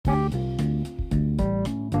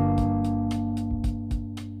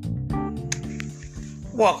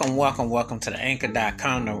Welcome to the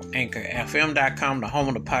Anchor.com, the AnchorFM.com, the home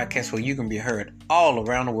of the podcast where you can be heard all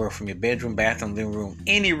around the world from your bedroom, bathroom, living room,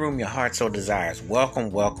 any room your heart so desires.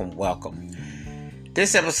 Welcome.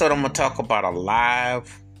 This episode, I'm going to talk about a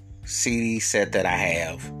live CD set that I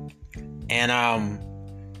have. And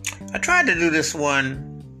I tried to do this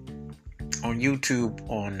one on YouTube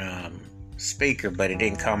on speaker, but it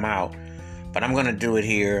didn't come out. But I'm going to do it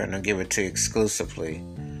here and I'll give it to you exclusively.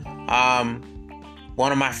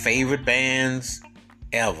 One of my favorite bands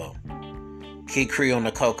ever, Creole and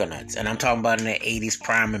the Coconuts. And I'm talking about in the 80s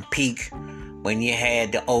prime and peak when you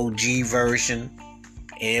had the OG version.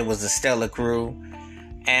 It was a stellar crew.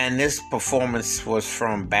 And this performance was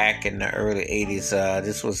from back in the early 80s.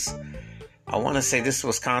 This was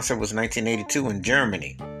concert was 1982 in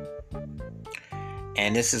Germany.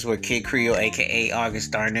 And this is where Kid Creole, a.k.a.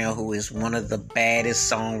 August Darnell, who is one of the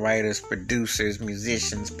baddest songwriters, producers,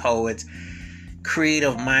 musicians, poets,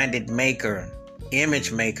 creative-minded maker,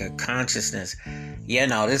 image maker, consciousness. You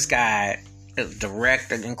know, this guy is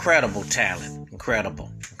director, incredible talent. Incredible.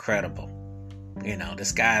 You know,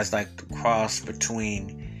 this guy's like the cross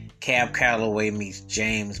between Cab Calloway meets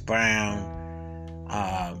James Brown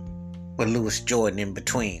with Louis Jordan in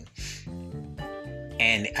between.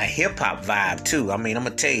 And a hip-hop vibe, too. I mean, I'm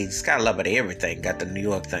going to tell you, this guy love it everything. Got the New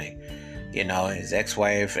York thing. You know, his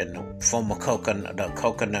ex-wife and the former Coconut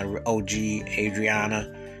OG,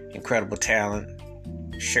 Adriana. Incredible talent.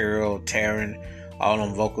 Cheryl, Taryn. All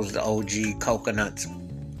them vocals, the OG Coconuts.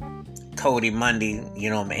 Cody Mundy, you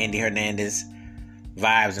know, Andy Hernandez.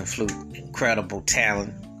 Vibes and flute. Incredible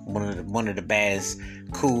talent. One of the baddest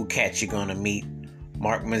cool cats you're going to meet.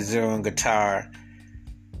 Mark Mazzaro on guitar.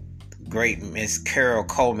 Great Miss Carol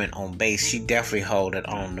Coleman on bass. She definitely held it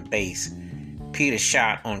on the bass. Peter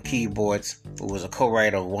Schott on keyboards, who was a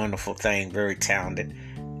co-writer of Wonderful Thing, very talented.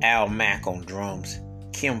 Al Mack on drums.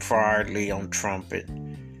 Kim Fardley on trumpet.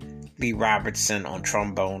 Lee Robertson on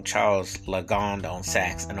trombone. Charles Lagonde on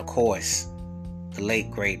sax. And of course, the late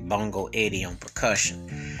great Bongo Eddie on percussion.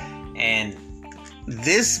 And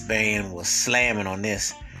this band was slamming on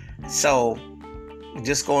this. So,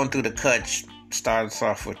 just going through the cuts, starts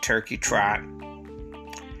off with Turkey Trot.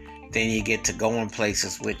 Then you get to Going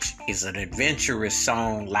Places, which is an adventurous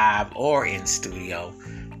song, live or in studio.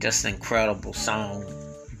 Just an incredible song.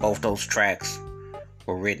 Both those tracks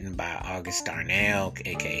were written by August Darnell,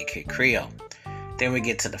 aka Kid Creole. Then we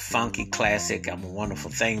get to the funky classic, I'm a Wonderful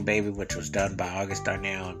Thing, Baby, which was done by August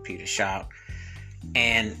Darnell and Peter Schott.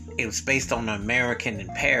 And it was based on an American in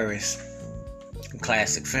Paris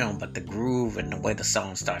classic film, but the groove and the way the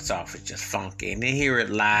song starts off is just funky. And then hear it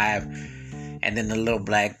live, and then the Little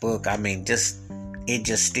Black Book, I mean, it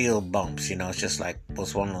just still bumps, you know. It's just like it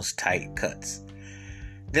was one of those tight cuts.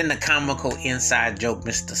 Then the comical inside joke,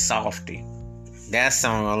 Mr. Softy. That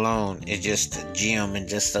song alone is just a gem and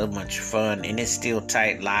just so much fun, and it's still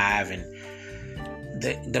tight live. And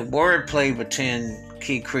the wordplay between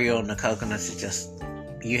Kid Creole and the Coconuts is just,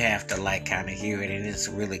 you have to kind of hear it, and it's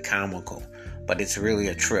really comical. But it's really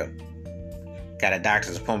a trip. Got a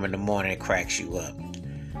doctor's appointment in the morning, it cracks you up.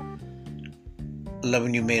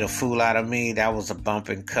 Loving You Made a Fool Out of Me, that was a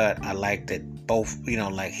bumping cut. I liked it both, you know,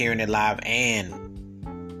 like hearing it live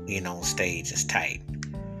and, you know, on stage is tight.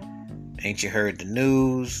 Ain't You Heard the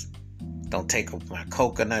News? Don't Take Up My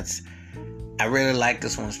Coconuts. I really like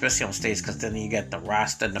this one, especially on stage, because then you got the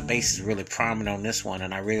roster and the bass is really prominent on this one,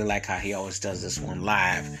 and I really like how he always does this one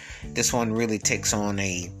live. This one really takes on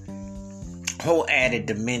a whole added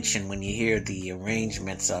dimension when you hear the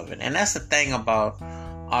arrangements of it. And that's the thing about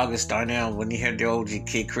August Darnell. When you hear the OG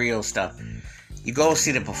Kid Creole stuff, you go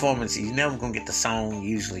see the performance, you're never gonna get the song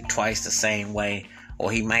usually twice the same way,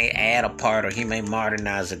 or he may add a part, or he may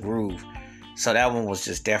modernize a groove. So that one was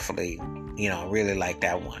just definitely, you know, really like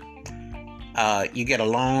that one. You get a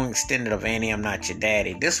long extended of Annie, I'm Not Your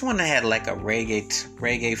Daddy. This one had like a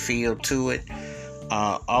reggae feel to it.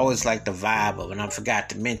 Always like the vibe of it. And I forgot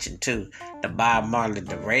to mention too, the Bob Marley,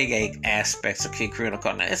 the reggae aspects of Kid Creole.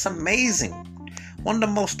 It's amazing. One of the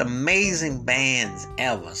most amazing bands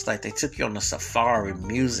ever. It's like they took you on a safari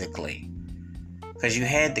musically. Because you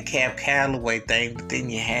had the Cab Calloway thing, but then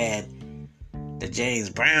you had the James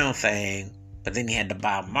Brown thing, but then you had the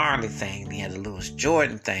Bob Marley thing, then you had the Louis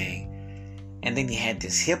Jordan thing, and then you had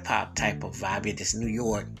this hip-hop type of vibe. You had this New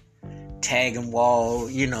York tag and wall,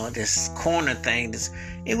 you know, this corner thing.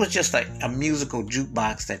 It was just like a musical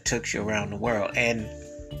jukebox that took you around the world. And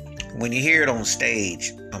when you hear it on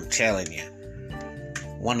stage, I'm telling you,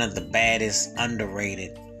 one of the baddest,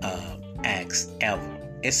 underrated acts ever.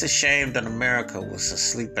 It's a shame that America was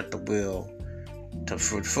asleep at the wheel to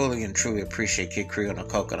fully and truly appreciate Kid Creole and the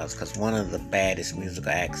Coconuts, because one of the baddest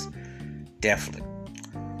musical acts, definitely.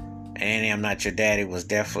 Annie, I'm Not Your Daddy was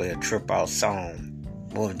definitely a trip out song.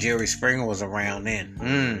 Well, if Jerry Springer was around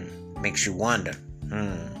then, makes you wonder.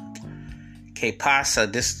 Que Pasa,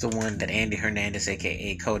 this is the one that Andy Hernandez,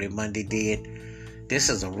 aka Cody Monday, did. This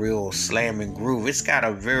is a real slamming groove. It's got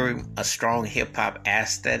a strong hip-hop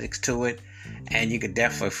aesthetics to it, and you could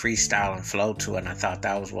definitely freestyle and flow to it, and I thought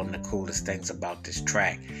that was one of the coolest things about this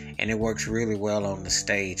track. And it works really well on the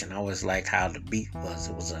stage, and I always liked how the beat was.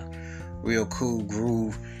 It was a real cool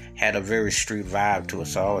groove, had a very street vibe to it,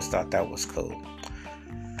 so I always thought that was cool.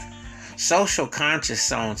 Social conscious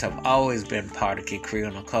songs have always been part of Kid Creole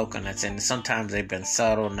and the Coconuts, and sometimes they've been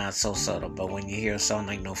subtle, not so subtle, but when you hear a song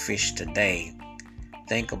like No Fish Today,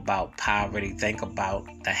 think about poverty, think about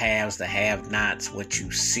the haves, the have-nots, what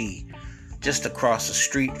you see just across the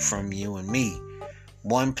street from you and me.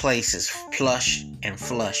 One place is plush and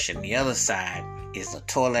flush, and the other side is a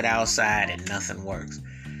toilet outside and nothing works.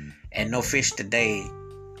 And No Fish Today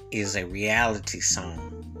is a reality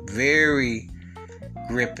song. Very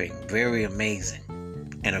gripping, very amazing,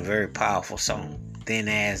 and a very powerful song. Then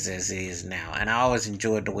as is now. And I always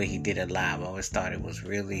enjoyed the way he did it live. I always thought it was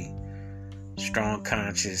really strong,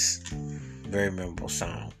 conscious, very memorable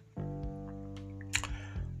song.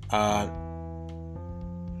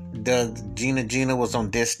 Gina was on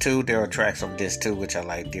disc 2. There are tracks on disc 2 which I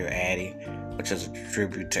like. Dear Addie, which is a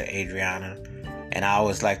tribute to Adriana. And I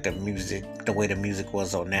always liked the music, the way the music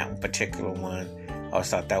was on that particular one. I always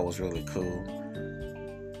thought that was really cool.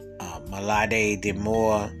 Malade de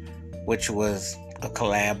More, which was a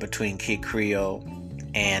collab between Kid Creole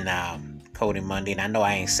and Cody Monday. And I know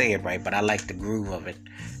I ain't say it right, but I like the groove of it.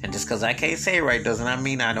 And just because I can't say it right does not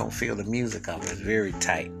mean I don't feel the music of it. It's very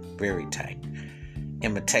tight, very tight.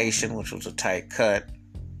 Imitation, which was a tight cut.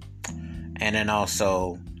 And then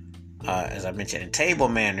also, as I mentioned, in Table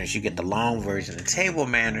Manners, you get the long version. In Table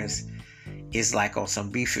Manners is like on some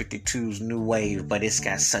B-52's new wave, but it's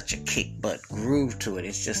got such a kick butt groove to it.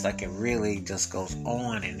 It's just like it really just goes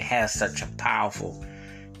on and has such a powerful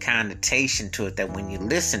connotation to it that when you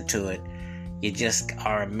listen to it, you just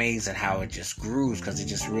are amazed at how it just grooves, because it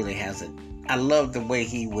just really has it. I love the way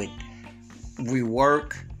he would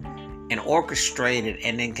rework and orchestrate it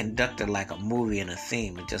and then conduct it like a movie and a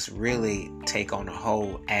theme, and just really take on a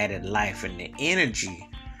whole added life, and the energy,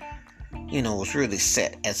 was really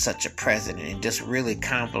set at such a precedent and just really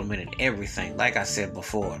complimented everything. Like I said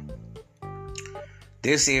before,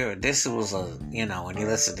 this was when you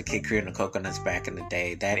listen to Kid Creole and the Coconuts back in the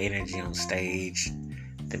day, that energy on stage,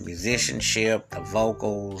 the musicianship, the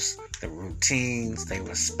vocals, the routines, they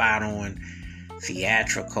were spot on,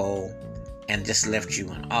 theatrical, and just left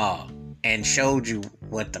you in awe and showed you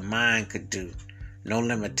what the mind could do. No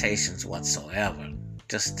limitations whatsoever.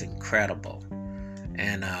 Just incredible.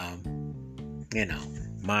 And,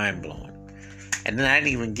 mind-blowing. And then I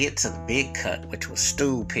didn't even get to the big cut, which was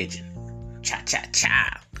Stool Pigeon.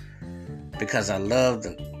 Cha-cha-cha. Because I love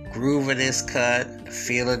the groove of this cut, the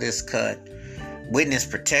feel of this cut. Witness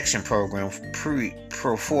Protection Program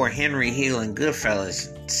for Henry Hill and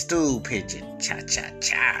Goodfellas. Stool Pigeon.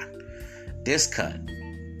 Cha-cha-cha. This cut.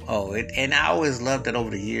 And I always loved it over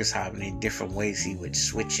the years how many different ways he would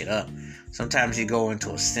switch it up. Sometimes he go into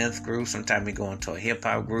a synth groove, sometimes he go into a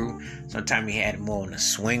hip-hop groove, sometimes he had more in a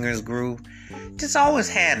swingers groove. Just always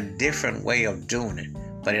had a different way of doing it,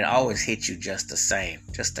 but it always hit you just the same,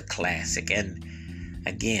 just a classic. And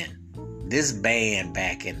again, this band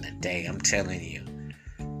back in the day, I'm telling you,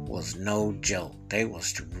 was no joke. They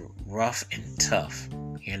was rough and tough,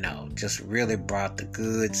 just really brought the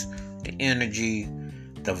goods, the energy,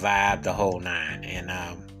 the vibe, the whole nine. And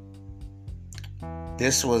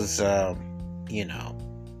this was,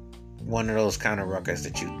 one of those kind of records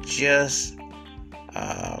that you just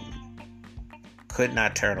could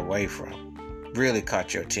not turn away from. Really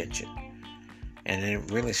caught your attention. And then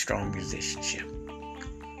really strong musicianship.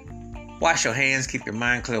 Wash your hands, keep your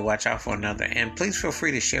mind clear, watch out for another. And please feel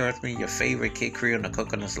free to share with me your favorite Kid Creole and the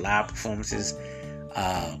Coconuts live performances,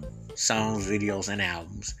 songs, videos, and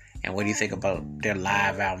albums. And what do you think about their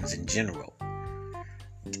live albums in general?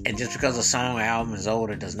 And just because a song or album is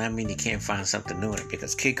older does not mean you can't find something new in it.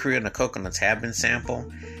 Because Kid Creole and the Coconuts have been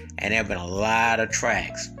sampled, and there have been a lot of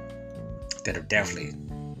tracks that have definitely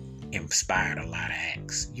inspired a lot of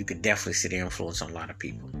acts. You could definitely see the influence on a lot of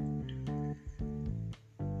people.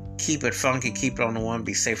 Keep it funky, keep it on the one,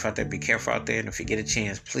 be safe out there, be careful out there. And if you get a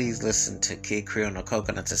chance, please listen to Kid Creole and the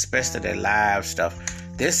Coconuts, especially their live stuff.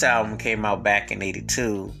 This album came out back in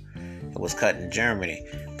 82. It was cut in Germany,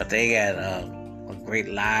 but they got a great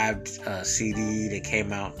live CD that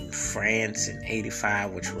came out in France in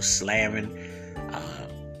 '85, which was slamming.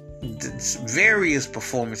 Various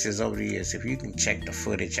performances over the years. If you can check the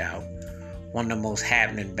footage out, one of the most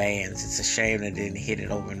happening bands. It's a shame they didn't hit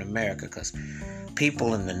it over in America, because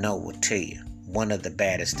people in the know will tell you one of the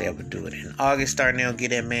baddest to ever do it. And August Darnell,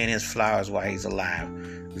 get that man his flowers while he's alive.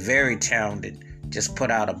 Very talented. Just put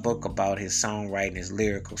out a book about his songwriting, his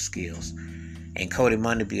lyrical skills. And Cody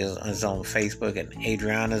Munderby is on Facebook, and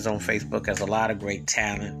Adriana's on Facebook. Has a lot of great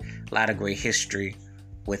talent, a lot of great history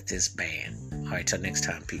with this band. All right, till next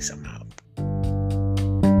time, peace. I'm out.